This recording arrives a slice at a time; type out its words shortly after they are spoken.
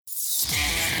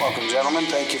Welcome, gentlemen.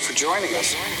 Thank you for joining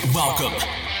us. Welcome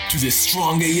to the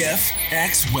Strong AF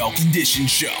X Well Conditioned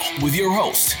Show with your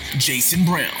host, Jason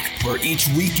Brown, where each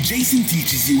week Jason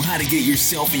teaches you how to get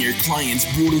yourself and your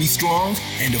clients brutally strong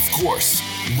and, of course,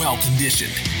 well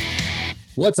conditioned.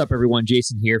 What's up, everyone?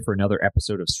 Jason here for another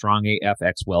episode of Strong AF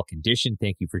X Well Conditioned.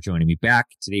 Thank you for joining me back.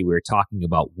 Today, we're talking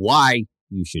about why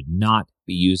you should not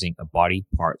be using a body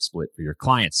part split for your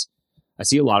clients. I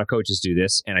see a lot of coaches do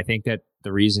this, and I think that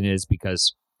the reason is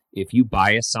because if you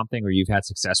bias something or you've had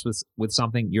success with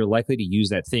something, you're likely to use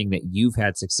that thing that you've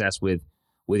had success with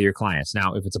your clients.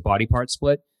 Now, if it's a body part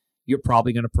split, you're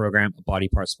probably going to program a body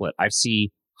part split. I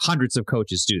see hundreds of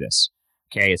coaches do this.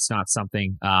 Okay, it's not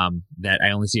something that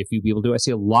I only see a few people do. I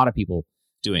see a lot of people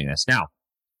doing this. Now,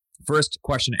 first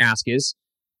question to ask is,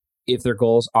 if their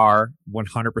goals are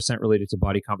 100% related to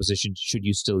body composition, should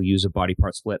you still use a body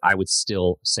part split? I would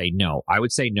still say no. I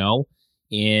would say no.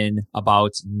 In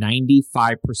about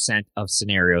 95% of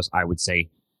scenarios, I would say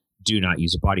do not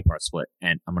use a body part split.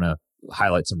 And I'm going to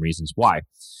highlight some reasons why.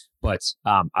 But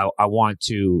I want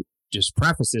to just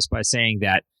preface this by saying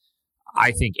that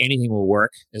I think anything will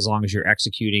work as long as you're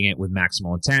executing it with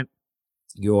maximal intent.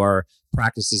 Your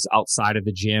practices outside of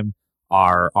the gym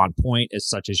are on point, as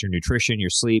such as your nutrition, your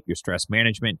sleep, your stress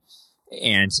management.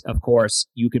 And of course,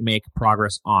 you can make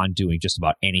progress on doing just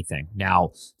about anything.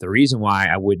 Now, the reason why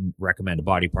I wouldn't recommend a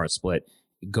body part split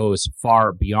goes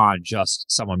far beyond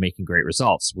just someone making great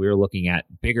results. We're looking at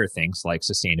bigger things like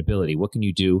sustainability. What can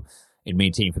you do and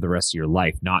maintain for the rest of your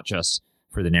life, not just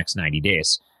for the next 90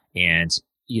 days? And,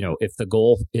 you know, if the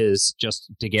goal is just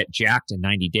to get jacked in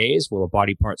 90 days, will a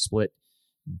body part split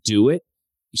do it?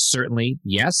 Certainly,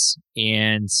 yes.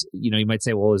 And, you know, you might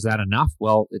say, well, is that enough?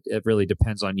 Well, it really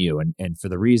depends on you. And for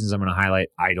the reasons I'm going to highlight,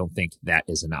 I don't think that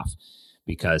is enough,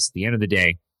 because at the end of the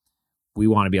day, we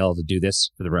want to be able to do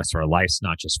this for the rest of our lives,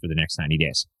 not just for the next 90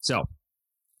 days. So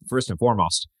first and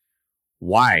foremost,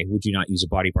 why would you not use a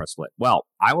body part split? Well,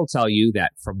 I will tell you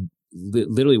that from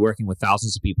literally working with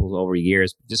thousands of people over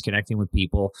years, just connecting with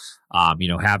people,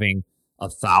 having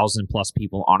 1,000+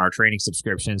 people on our training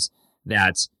subscriptions,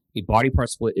 that a body part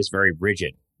split is very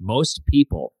rigid. Most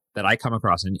people that I come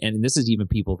across, and this is even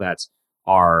people that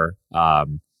are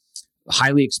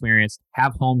highly experienced,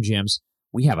 have home gyms.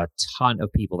 We have a ton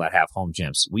of people that have home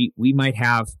gyms. We might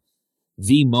have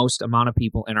the most amount of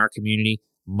people in our community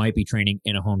might be training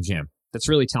in a home gym. That's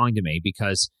really telling to me,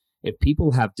 because if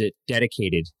people have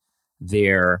dedicated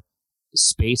their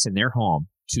space in their home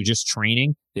to just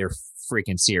training, they're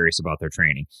freaking serious about their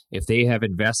training. If they have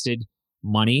invested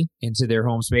money into their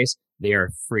home space, they are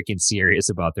freaking serious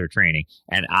about their training.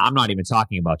 And I'm not even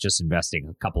talking about just investing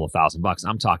a couple of $1,000.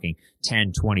 I'm talking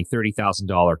 $10, $20,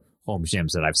 $30,000 home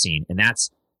gyms that I've seen. And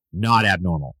that's not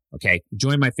abnormal. Okay.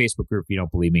 Join my Facebook group if you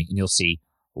don't believe me, and you'll see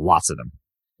lots of them.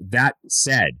 That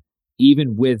said,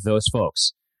 even with those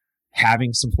folks,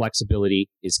 having some flexibility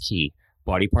is key.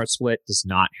 Body part split does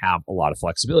not have a lot of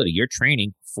flexibility. You're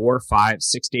training 4, 5,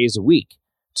 6 days a week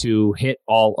to hit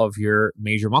all of your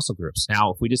major muscle groups.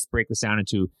 Now, if we just break this down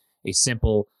into a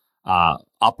simple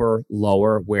upper,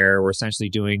 lower, where we're essentially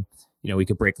doing, we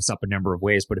could break this up a number of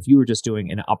ways, but if you were just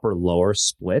doing an upper lower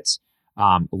split,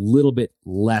 a little bit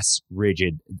less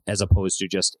rigid as opposed to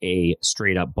just a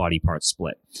straight up body part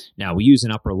split. Now, we use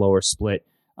an upper lower split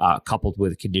coupled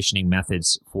with conditioning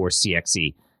methods for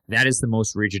CXC. That is the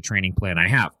most rigid training plan I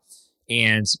have.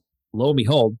 And lo and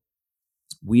behold,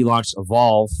 we launched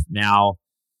Evolve now.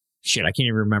 I can't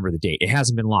even remember the date. It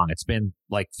hasn't been long. It's been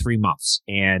like 3 months.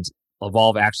 And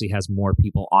Evolve actually has more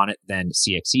people on it than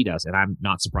CXC does. And I'm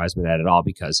not surprised by that at all,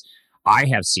 because I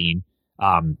have seen,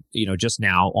 just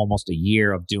now, almost a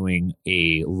year of doing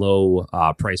a low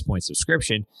price point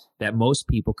subscription, that most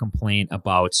people complain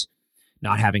about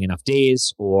not having enough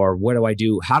days, or what do I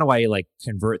do? How do I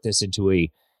convert this into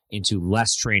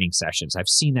less training sessions? I've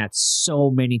seen that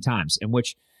so many times, in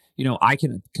which, I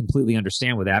can completely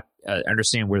understand with that,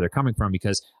 understand where they're coming from,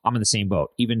 because I'm in the same boat.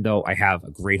 Even though I have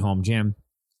a great home gym,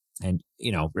 and,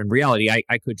 in reality,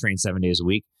 I could train 7 days a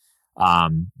week.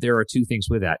 There are two things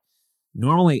with that.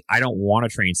 Normally, I don't want to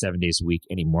train 7 days a week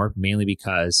anymore, mainly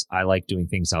because I like doing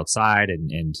things outside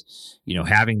and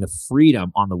having the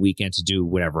freedom on the weekend to do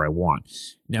whatever I want.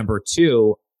 Number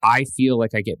two, I feel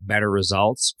like I get better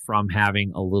results from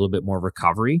having a little bit more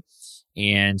recovery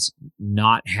and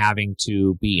not having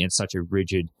to be in such a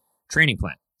rigid training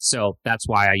plan. So that's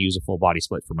why I use a full body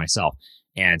split for myself.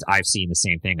 And I've seen the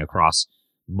same thing across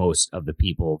most of the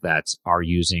people that are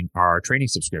using our training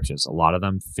subscriptions. A lot of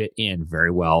them fit in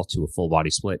very well to a full body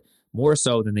split, more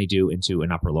so than they do into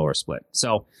an upper lower split.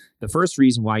 So the first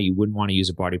reason why you wouldn't want to use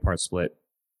a body part split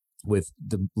with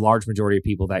the large majority of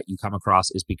people that you come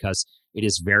across is because it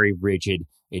is very rigid.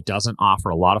 It doesn't offer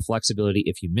a lot of flexibility.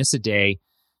 If you miss a day,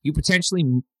 you potentially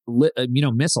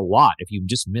miss a lot if you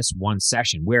just miss one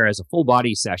session. Whereas a full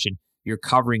body session, you're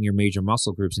covering your major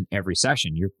muscle groups in every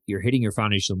session. You're hitting your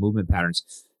foundational movement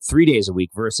patterns 3 days a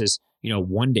week versus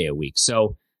 1 day a week.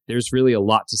 So there's really a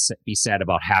lot to be said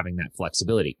about having that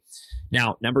flexibility.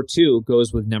 Now, number 2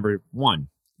 goes with number 1,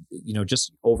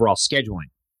 just overall scheduling.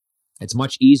 It's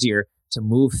much easier to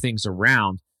move things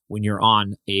around when you're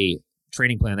on a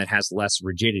training plan that has less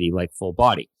rigidity, like full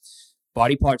body.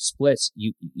 Body part splits,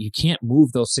 you can't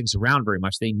move those things around very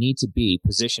much. They need to be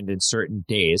positioned in certain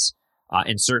days,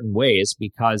 in certain ways,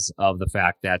 because of the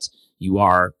fact that you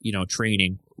are,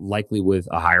 training likely with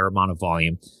a higher amount of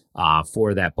volume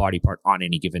for that body part on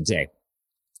any given day.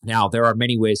 Now, there are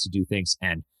many ways to do things,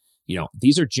 and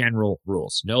these are general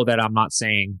rules. Know that I'm not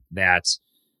saying that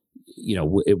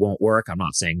it won't work. I'm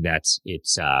not saying that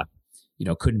it's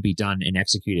couldn't be done and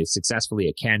executed successfully.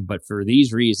 It can, but for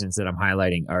these reasons that I'm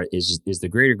highlighting, is the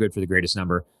greater good for the greatest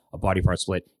number of body part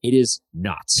split? It is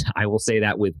not. I will say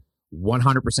that with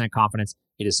 100% confidence.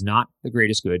 It is not the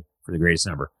greatest good for the greatest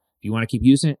number. If you want to keep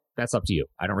using it, that's up to you.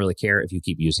 I don't really care if you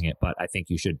keep using it, but I think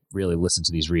you should really listen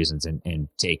to these reasons and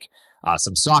take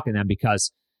some stock in them,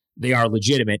 because they are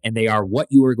legitimate and they are what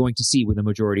you are going to see with the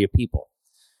majority of people.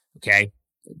 Okay?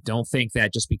 Don't think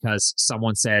that just because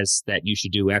someone says that you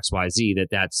should do X, Y, Z,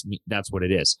 that's what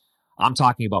it is. I'm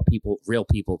talking about real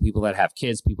people that have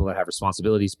kids, people that have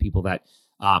responsibilities, people that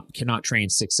cannot train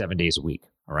 6-7 days a week.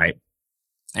 All right.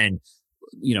 And,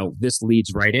 this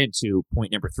leads right into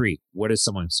point number 3. What is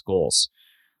someone's goals?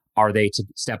 Are they to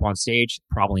step on stage?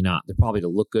 Probably not. They're probably to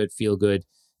look good, feel good,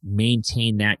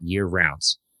 maintain that year round.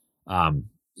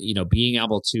 Being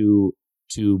able to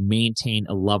maintain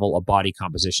a level of body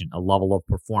composition, a level of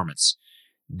performance,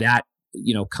 that,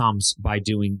 comes by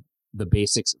doing the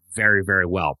basics very, very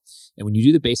well. And when you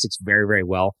do the basics very, very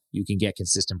well, you can get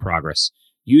consistent progress.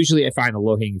 Usually I find the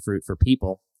low-hanging fruit for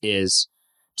people is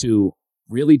to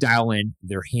really dial in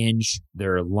their hinge,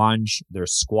 their lunge, their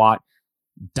squat,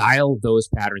 dial those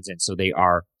patterns in so they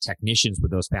are technicians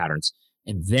with those patterns,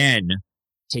 and then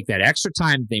take that extra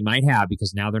time they might have,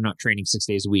 because now they're not training 6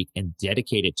 days a week, and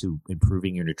dedicate it to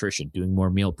improving your nutrition, doing more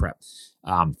meal prep,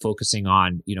 focusing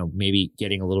on, maybe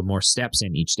getting a little more steps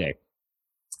in each day.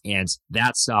 And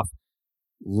that stuff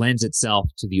lends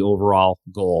itself to the overall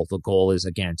goal. The goal is,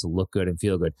 again, to look good and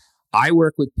feel good. I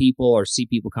work with people or see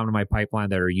people come to my pipeline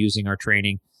that are using our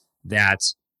training that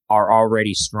are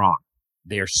already strong.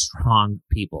 They are strong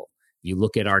people. You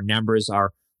look at our numbers,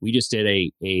 we just did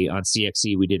on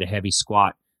CXC, we did a heavy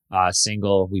squat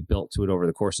single. We built to it over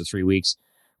the course of 3 weeks.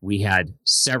 We had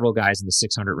several guys in the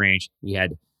 600 range. We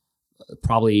had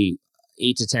probably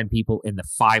 8 to 10 people in the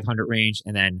 500 range,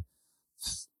 and then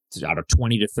out of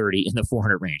 20 to 30 in the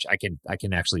 400 range. I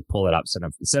can actually pull it up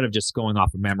instead of just going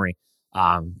off of memory.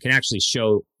 Can actually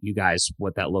show you guys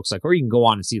what that looks like, or you can go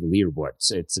on and see the leaderboard.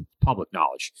 It's public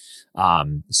knowledge.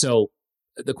 So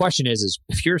the question is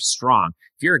if you're strong,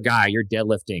 if you're a guy, you're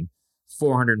deadlifting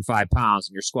 405 pounds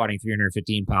and you're squatting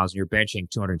 315 pounds and you're benching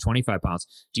 225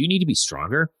 pounds, do you need to be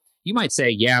stronger? You might say,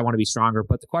 yeah, I want to be stronger.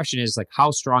 But the question is,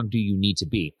 how strong do you need to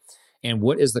be? And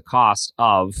what is the cost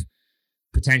of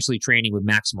potentially training with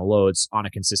maximal loads on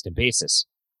a consistent basis?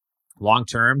 Long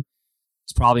term,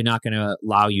 it's probably not going to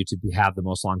allow you to have the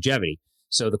most longevity.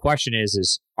 So the question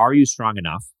is are you strong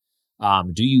enough?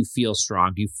 Do you feel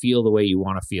strong? Do you feel the way you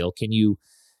want to feel? Can you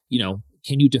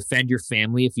defend your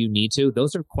family if you need to?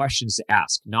 Those are questions to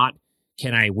ask, not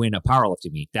can I win a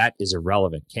powerlifting meet? That is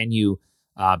irrelevant. Can you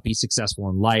be successful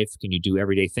in life? Can you do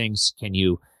everyday things? Can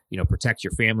you, protect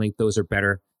your family? Those are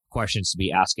better questions to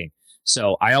be asking.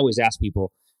 So I always ask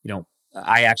people,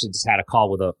 I actually just had a call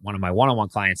with one of my one-on-one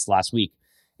clients last week.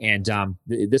 And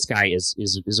this guy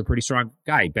is a pretty strong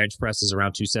guy. Bench presses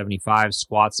around 275,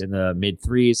 squats in the mid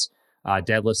 3s,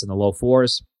 deadlifts in the low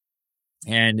 4s.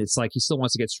 And it's like he still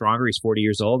wants to get stronger. He's 40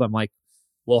 years old. I'm like,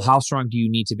 well, how strong do you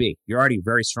need to be? You're already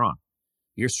very strong.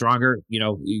 You're stronger.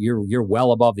 You're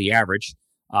well above the average.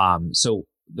 So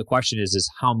the question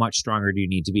is how much stronger do you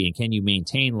need to be? And can you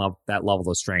maintain that level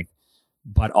of strength,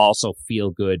 but also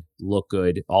feel good, look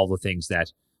good, all the things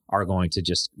that are going to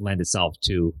just lend itself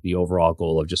to the overall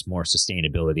goal of just more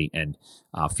sustainability and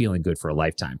feeling good for a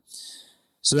lifetime.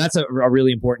 So that's a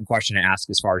really important question to ask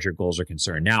as far as your goals are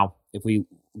concerned. Now, if we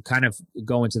kind of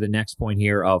go into the next point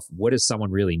here of what does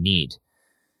someone really need?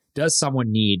 Does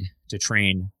someone need to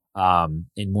train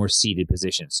in more seated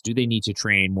positions? Do they need to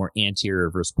train more anterior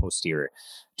versus posterior?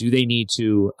 Do they need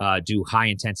to do high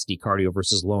intensity cardio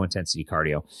versus low intensity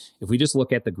cardio? If we just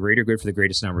look at the greater good for the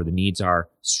greatest number, the needs are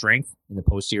strength in the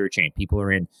posterior chain. People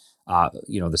are in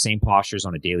the same postures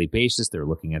on a daily basis. They're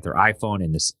looking at their iPhone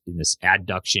in this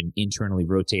adduction, internally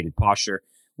rotated posture,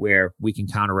 where we can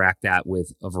counteract that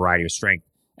with a variety of strength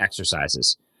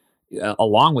exercises.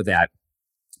 Along with that,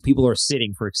 people are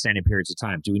sitting for extended periods of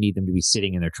time. Do we need them to be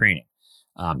sitting in their training?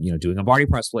 Doing a body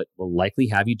part split will likely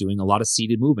have you doing a lot of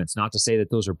seated movements. Not to say that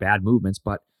those are bad movements,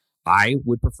 but I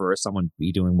would prefer someone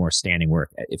be doing more standing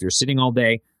work. If you're sitting all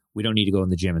day, we don't need to go in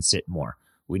the gym and sit more.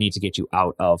 We need to get you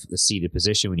out of the seated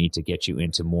position. We need to get you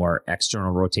into more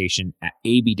external rotation,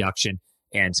 abduction,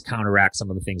 and counteract some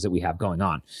of the things that we have going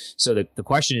on. So the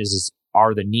question is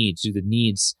are the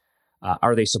needs,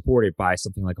 are they supported by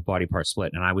something like a body part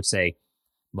split? And I would say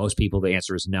most people, the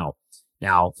answer is no.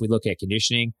 Now, if we look at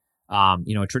conditioning, a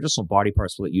traditional body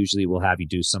part split usually will have you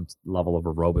do some level of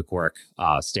aerobic work,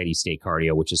 steady state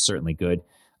cardio, which is certainly good.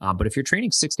 But if you're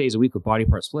training 6 days a week with body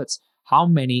part splits, how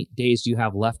many days do you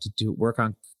have left to do work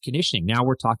on conditioning? Now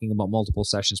we're talking about multiple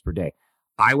sessions per day.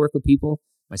 I work with people,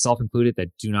 myself included, that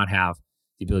do not have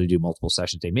the ability to do multiple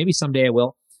sessions a day. Maybe someday I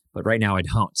will, but right now I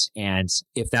don't. And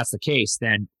if that's the case,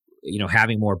 then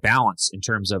having more balance in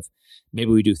terms of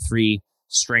maybe we do 3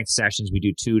 strength sessions, we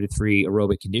do 2 to 3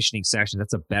 aerobic conditioning sessions.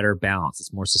 That's a better balance.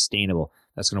 It's more sustainable.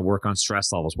 That's going to work on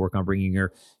stress levels, work on bringing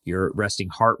your resting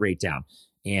heart rate down.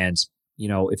 And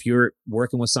if you're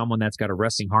working with someone that's got a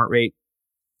resting heart rate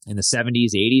in the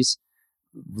 70s, 80s,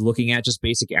 looking at just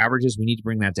basic averages, we need to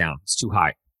bring that down. It's too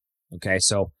high. Okay,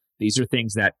 so these are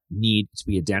things that need to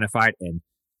be identified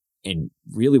and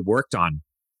really worked on.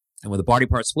 And with a body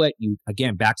part split, you,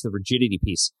 again, back to the rigidity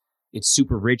piece. It's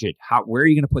super rigid. Where are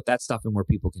you going to put that stuff in where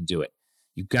people can do it?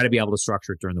 You've got to be able to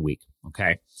structure it during the week.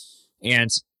 Okay. And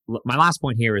my last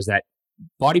point here is that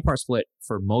body part split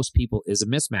for most people is a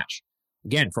mismatch.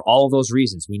 Again, for all of those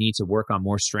reasons, we need to work on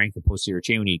more strength in posterior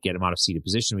chain. We need to get them out of seated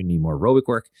position. We need more aerobic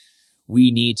work. We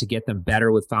need to get them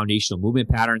better with foundational movement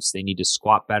patterns. They need to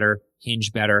squat better,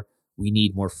 hinge better. We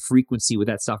need more frequency with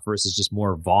that stuff versus just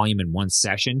more volume in one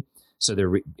session, so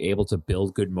they're able to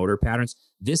build good motor patterns.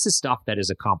 This is stuff that is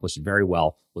accomplished very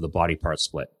well with a body part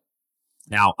split.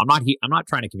 Now, I'm not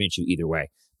trying to convince you either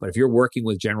way, but if you're working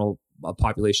with general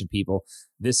population people,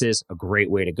 this is a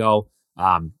great way to go.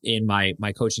 In my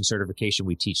coaching certification,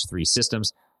 we teach 3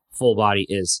 systems. Full body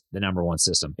is the number one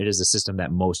system. It is a system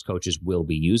that most coaches will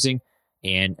be using.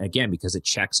 And again, because it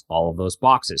checks all of those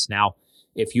boxes. Now,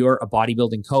 if you're a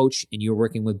bodybuilding coach and you're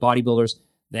working with bodybuilders,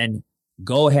 then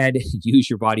go ahead and use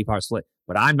your body part split.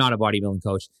 But I'm not a bodybuilding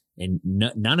coach, and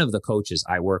none of the coaches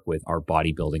I work with are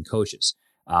bodybuilding coaches.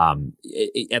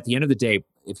 At the end of the day,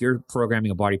 if you're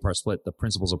programming a body part split, the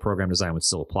principles of program design would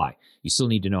still apply. You still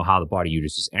need to know how the body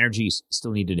uses energy. You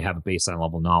still need to have a baseline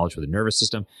level knowledge for the nervous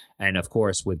system. And of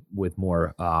course, with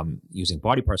more using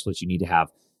body part splits, you need to have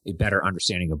a better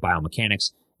understanding of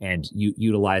biomechanics and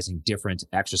utilizing different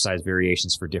exercise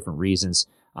variations for different reasons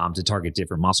to target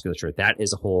different musculature. That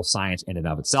is a whole science in and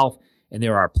of itself. And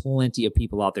there are plenty of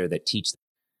people out there that teach.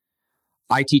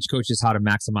 I teach coaches how to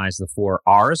maximize the 4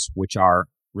 R's, which are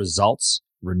results,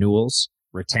 renewals,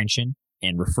 retention,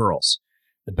 and referrals.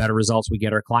 The better results we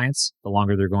get our clients, the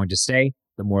longer they're going to stay,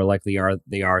 the more likely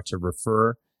they are to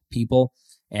refer people.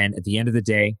 And at the end of the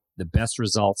day, the best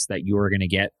results that you are going to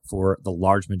get for the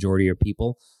large majority of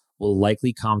people will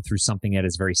likely come through something that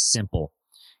is very simple.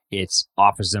 It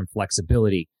offers them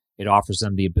flexibility. It offers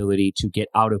them the ability to get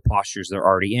out of postures they're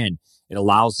already in. It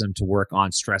allows them to work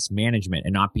on stress management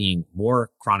and not being more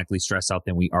chronically stressed out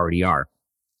than we already are.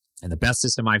 And the best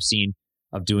system I've seen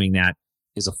of doing that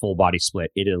is a full body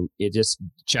split. It just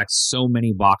checks so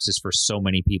many boxes for so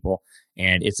many people.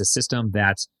 And it's a system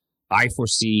that I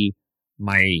foresee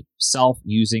myself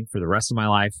using for the rest of my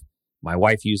life, my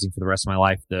wife using for the rest of my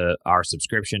life. Our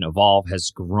subscription Evolve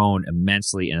has grown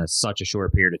immensely in such a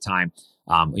short period of time.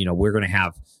 We're going to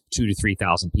have 2,000 to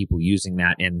 3,000 people using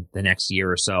that in the next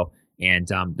year or so. And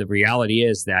the reality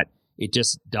is that it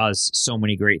just does so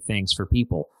many great things for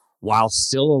people while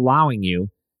still allowing you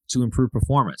to improve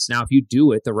performance. Now, if you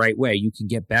do it the right way, you can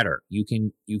get better. You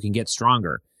can get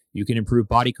stronger. You can improve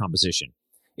body composition.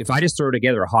 If I just throw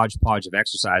together a hodgepodge of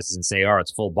exercises and say,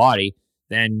 it's full body,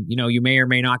 then, you may or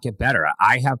may not get better.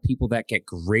 I have people that get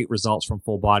great results from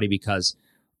full body because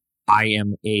I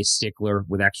am a stickler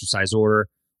with exercise order,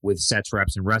 with sets,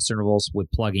 reps, and rest intervals, with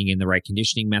plugging in the right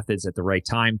conditioning methods at the right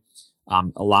time,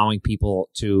 allowing people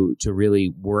to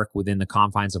really work within the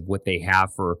confines of what they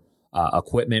have for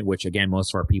equipment, which again,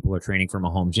 most of our people are training from a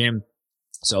home gym.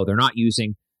 So they're not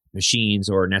using machines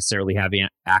or necessarily having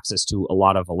access to a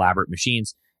lot of elaborate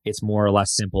machines. It's more or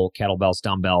less simple: kettlebells,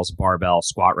 dumbbells, barbell,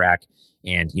 squat rack,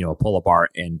 and a pull-up bar,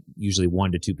 and usually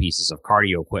 1 to 2 pieces of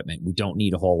cardio equipment. We don't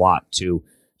need a whole lot to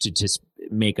just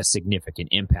make a significant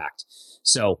impact.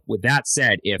 So with that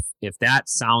said, if that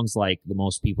sounds like the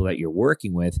most people that you're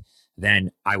working with,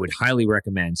 then I would highly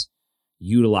recommend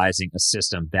utilizing a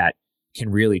system that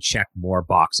can really check more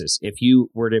boxes. If you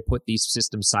were to put these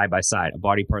systems side by side, a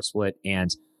body part split and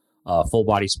a full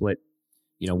body split,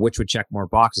 which would check more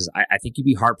boxes? I think you'd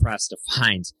be hard pressed to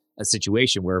find a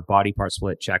situation where a body part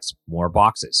split checks more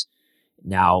boxes.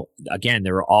 Now, again,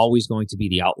 there are always going to be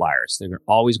the outliers. There are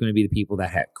always going to be the people that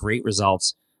had great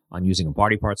results on using a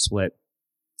body part split.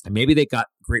 And maybe they got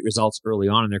great results early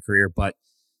on in their career, but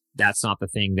that's not the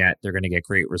thing that they're going to get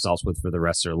great results with for the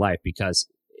rest of their life. Because,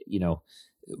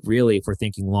 really, if we're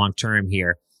thinking long-term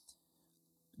here,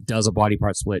 does a body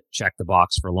part split check the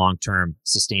box for long-term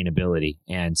sustainability?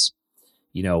 And,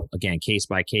 again, case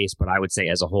by case, but I would say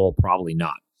as a whole, probably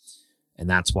not. And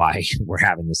that's why we're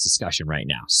having this discussion right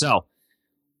now. So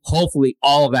hopefully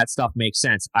all of that stuff makes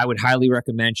sense. I would highly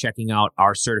recommend checking out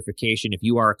our certification. If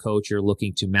you are a coach, you're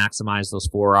looking to maximize those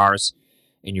 4 R's,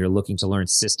 and you're looking to learn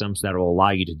systems that will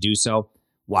allow you to do so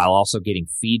while also getting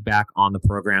feedback on the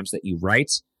programs that you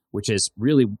write, which has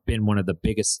really been one of the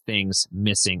biggest things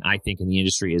missing, I think, in the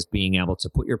industry, is being able to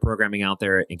put your programming out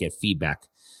there and get feedback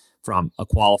from a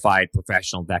qualified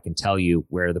professional that can tell you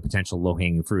where the potential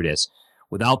low-hanging fruit is.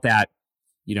 Without that,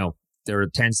 there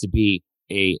tends to be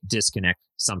a disconnect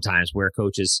sometimes where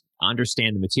coaches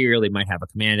understand the material. They might have a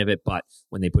command of it, but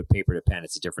when they put paper to pen,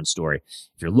 it's a different story.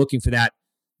 If you're looking for that,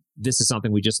 this is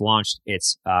something we just launched.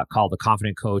 It's called the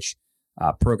Confident Coach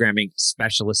Programming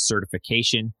Specialist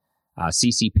Certification,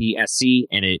 CCPSC,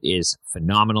 and it is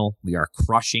phenomenal. We are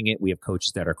crushing it. We have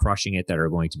coaches that are crushing it, that are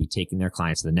going to be taking their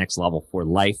clients to the next level for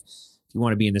life. If you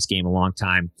want to be in this game a long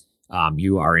time,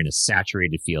 you are in a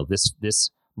saturated field.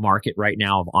 This market right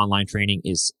now of online training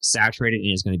is saturated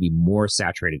and is going to be more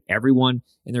saturated. Everyone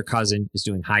and their cousin is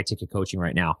doing high ticket coaching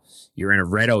right now. You're in a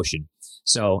red ocean.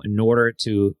 So in order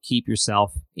to keep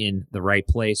yourself in the right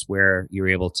place where you're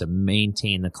able to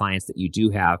maintain the clients that you do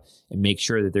have and make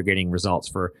sure that they're getting results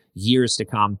for years to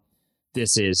come,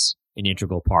 this is an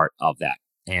integral part of that.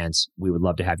 And we would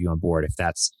love to have you on board if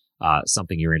that's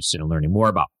something you're interested in learning more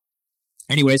about.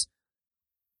 Anyways,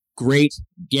 great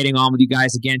getting on with you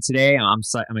guys again today.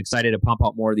 I'm excited to pump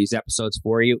out more of these episodes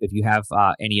for you. If you have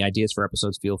any ideas for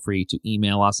episodes, feel free to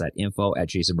email us at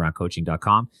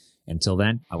info@jasonbrowncoaching.com. Until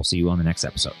then, I will see you on the next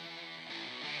episode.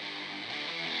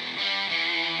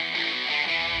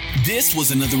 This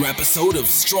was another episode of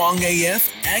Strong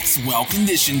AF X Well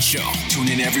Conditioned Show. Tune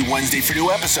in every Wednesday for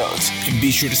new episodes. And be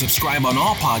sure to subscribe on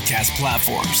all podcast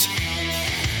platforms.